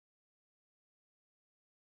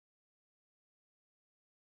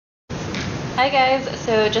Hi guys,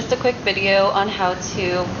 so just a quick video on how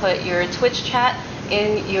to put your Twitch chat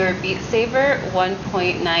in your Beat Saber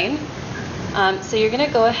 1.9. So you're going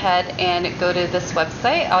to go ahead and go to this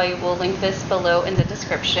website. I will link this below in the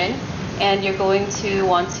description. And you're going to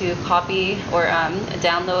want to copy or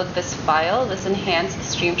download this file, this enhanced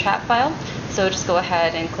stream chat file. So just go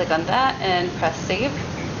ahead and click on that and press save.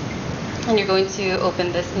 And you're going to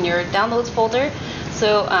open this in your downloads folder.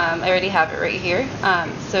 So I already have it right here.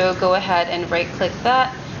 So go ahead and right click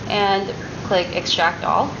that and click extract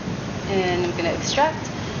all. And I'm going to extract.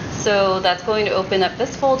 So that's going to open up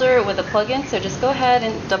this folder with a plugin. So just go ahead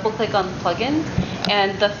and double click on the plugin.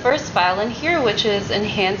 And the first file in here, which is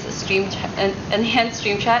enhanced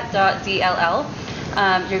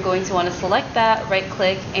streamchat.dll, you're going to want to select that, right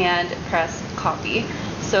click, and press copy.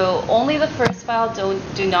 So only the first file,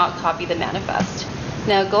 do not copy the manifest.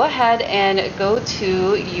 Now go ahead and go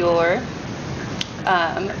to your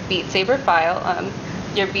Beat Saber file,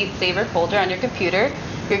 your Beat Saber folder on your computer.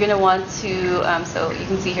 You're going to want to, so you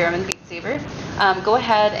can see here I'm in Beat Saber. Go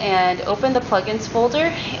ahead and open the plugins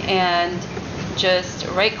folder and just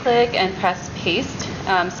right click and press paste.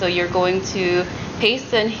 So you're going to paste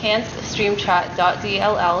the enhanced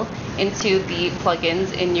streamchat.dll into the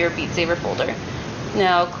plugins in your Beat Saber folder.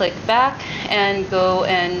 Now click back and go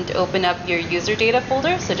and open up your user data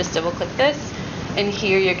folder. So just double click this, and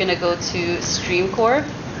here you're going to go to StreamCore.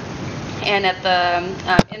 And at the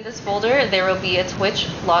in this folder there will be a Twitch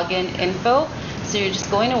login info. So you're just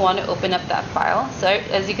going to want to open up that file. So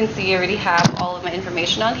as you can see, I already have all of my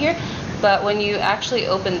information on here. But when you actually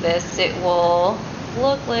open this, it will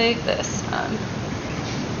look like this.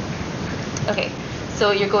 Okay,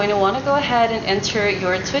 so you're going to want to go ahead and enter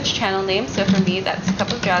your Twitch channel name. So for me, that's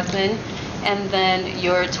Cup of Jasmine. And then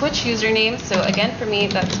your Twitch username. So again, for me,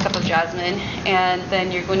 that's Cup of Jasmine. And then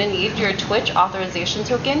you're going to need your Twitch authorization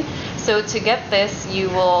token. So to get this, you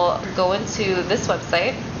will go into this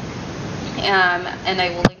website. And I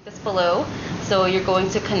will link this below. So you're going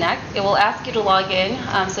to connect. It will ask you to log in.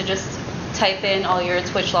 So just type in all your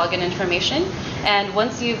Twitch login information, and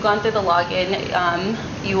once you've gone through the login,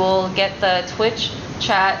 you will get the Twitch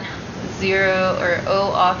chat 0 or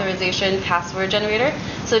O authorization password generator.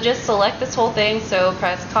 So just select this whole thing, so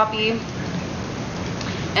press copy,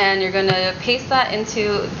 and you're going to paste that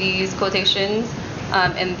into these quotations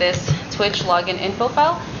in this Twitch login info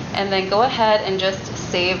file, and then go ahead and just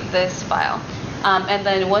save this file. And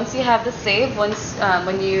then once you have this saved, when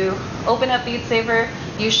you open up Beat Saber,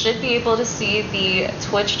 you should be able to see the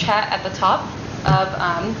Twitch chat at the top of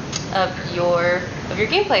your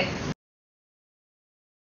gameplay.